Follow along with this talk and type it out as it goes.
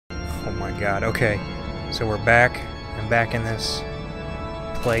Oh my god, okay. So we're back. I'm back in this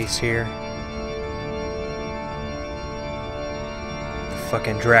place here. The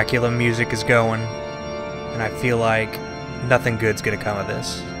fucking Dracula music is going. And I feel like nothing good's gonna come of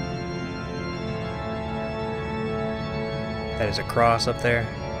this. That is a cross up there.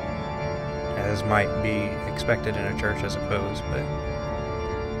 As might be expected in a church, I suppose, but...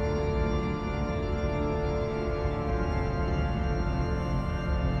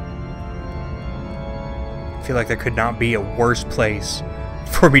 I feel like there could not be a worse place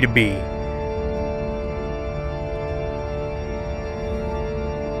for me to be.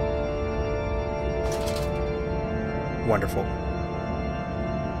 Wonderful.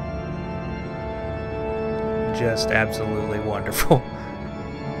 Just absolutely wonderful.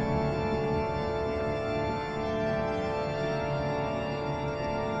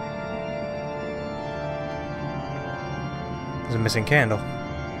 There's a missing candle.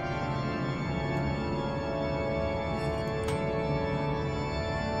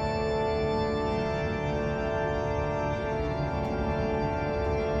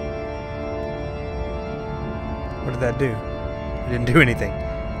 What did that do? It didn't do anything.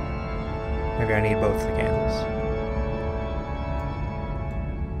 Maybe I need both the candles.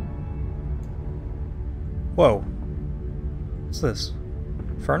 Whoa. What's this?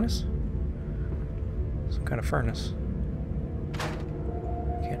 Furnace? Some kind of furnace.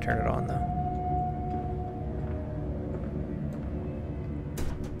 Can't turn it on though.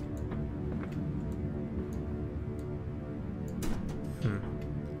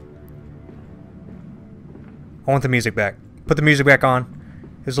 I want the music back. Put the music back on.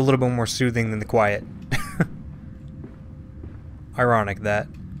 It was a little bit more soothing than the quiet. Ironic that.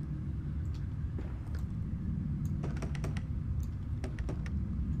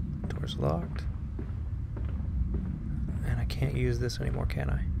 Door's locked. And I can't use this anymore, can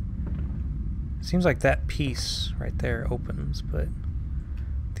I? Seems like that piece right there opens, but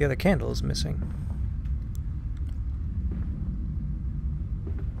the other candle is missing.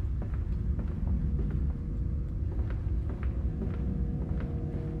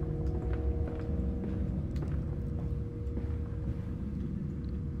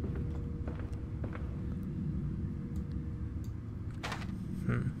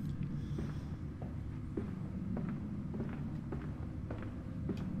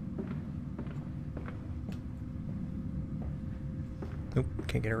 Nope,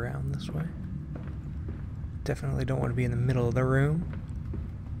 can't get around this way. Definitely don't want to be in the middle of the room.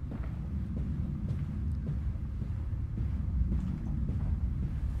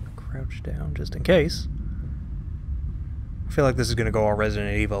 Crouch down just in case. I feel like this is gonna go all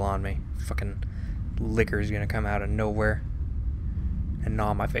Resident Evil on me. Fucking liquor is gonna come out of nowhere and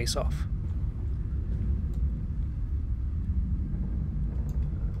gnaw my face off.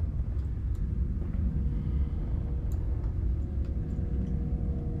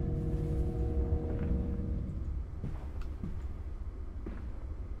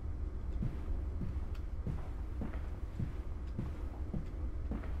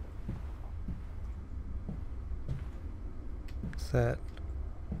 That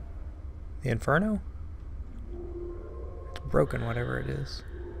the Inferno? It's broken, whatever it is.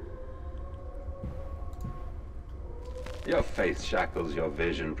 Your faith shackles your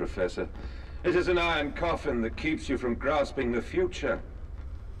vision, Professor. It is an iron coffin that keeps you from grasping the future.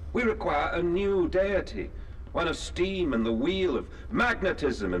 We require a new deity, one of steam and the wheel, of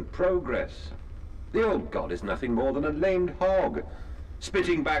magnetism and progress. The old god is nothing more than a lamed hog,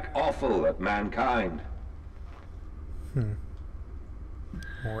 spitting back offal at mankind.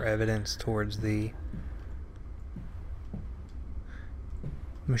 More evidence towards the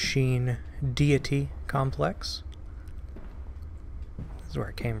machine deity complex. This is where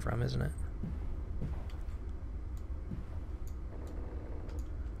it came from, isn't it?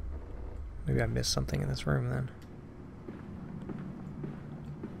 Maybe I missed something in this room then.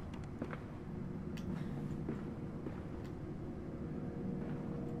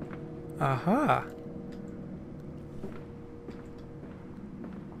 Aha!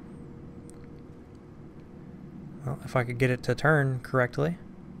 Well, if I could get it to turn correctly.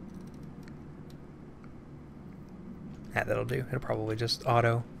 That'll do. It'll probably just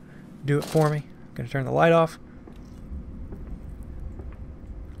auto do it for me. I'm gonna turn the light off.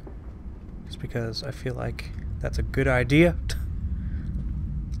 Just because I feel like that's a good idea.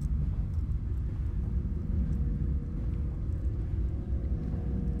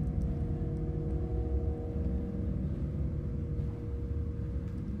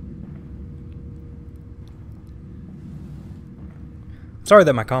 Sorry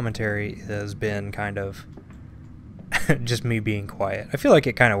that my commentary has been kind of Just me being quiet. I feel like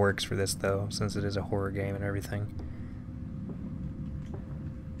it kind of works for this, though, since it is a horror game and everything.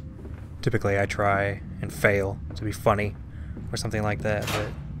 Typically, I try and fail to be funny or something like that, but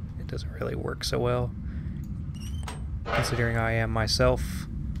it doesn't really work so well. Considering I am myself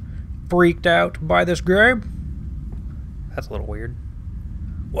freaked out by this game. That's a little weird.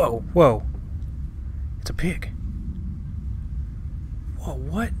 Whoa, whoa. It's a pig. Whoa,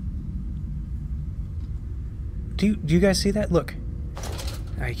 what? Do you guys see that? Look.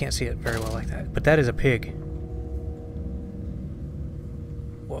 Oh, you can't see it very well like that, but that is a pig.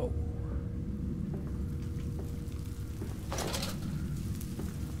 Whoa.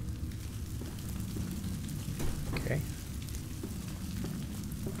 Okay.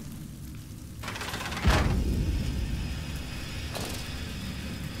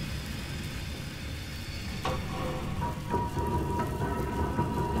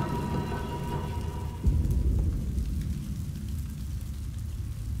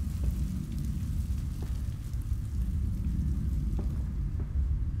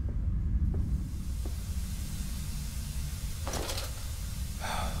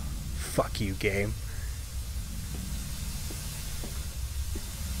 Fuck you, game.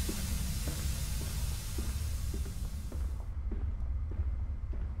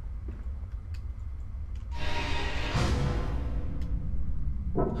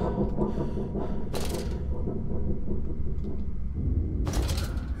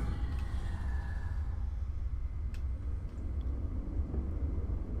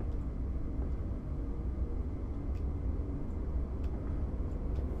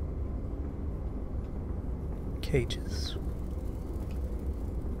 Cages.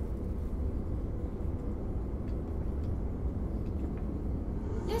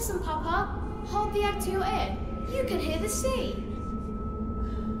 Listen, Papa. Hold the egg to your ear. You can hear the sea.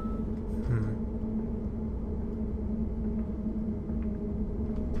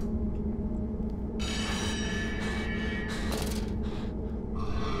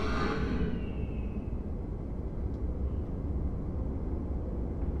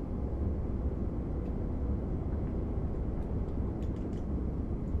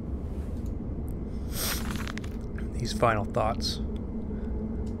 These final thoughts.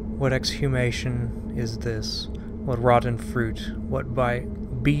 What exhumation is this? What rotten fruit? What by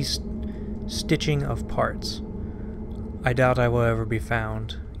beast stitching of parts? I doubt I will ever be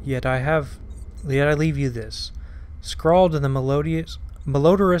found. Yet I leave you this, scrawled in the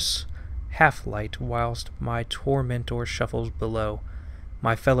malodorous half-light, whilst my tormentor shuffles below.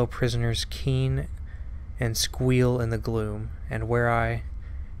 My fellow prisoners keen and squeal in the gloom, and where I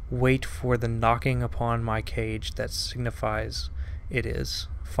wait for the knocking upon my cage that signifies it is,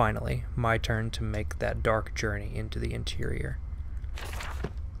 finally, my turn to make that dark journey into the interior.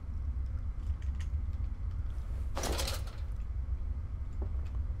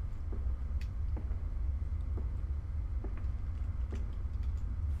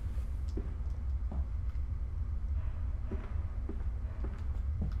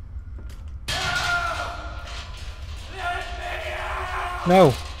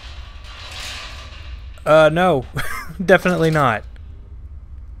 No. No. Definitely not.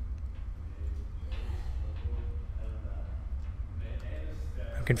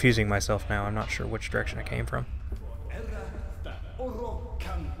 I'm confusing myself now. I'm not sure which direction I came from.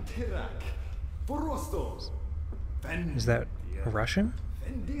 Is that Russian?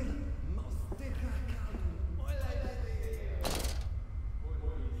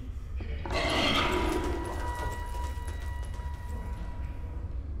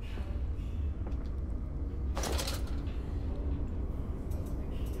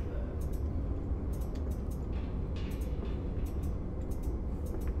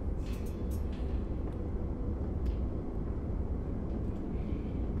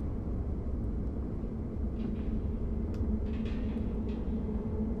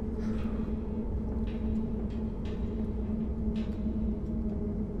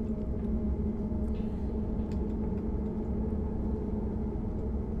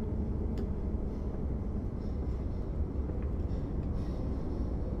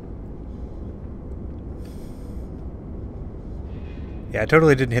 Yeah, I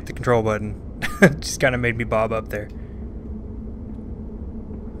totally didn't hit the control button. It just kind of made me bob up there.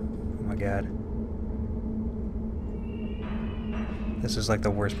 Oh my god. This is like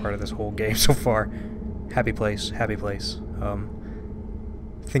the worst part of this whole game so far. Happy place, happy place.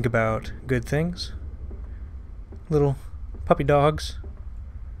 Think about good things. Little puppy dogs.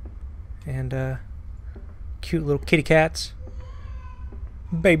 And cute little kitty cats.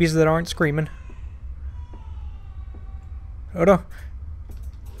 Babies that aren't screaming. Oh no.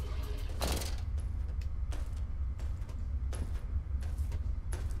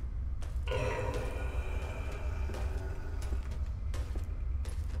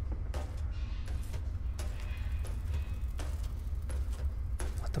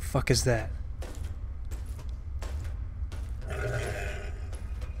 What the fuck is that?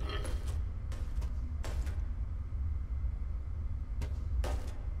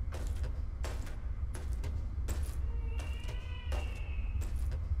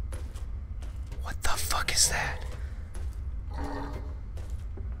 What the fuck is that?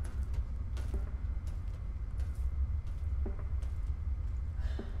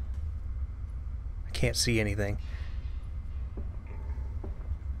 I can't see anything.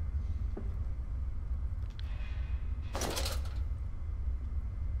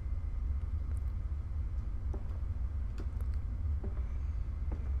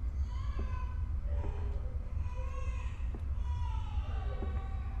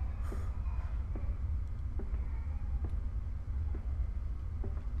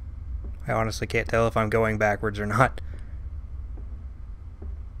 I honestly can't tell if I'm going backwards or not.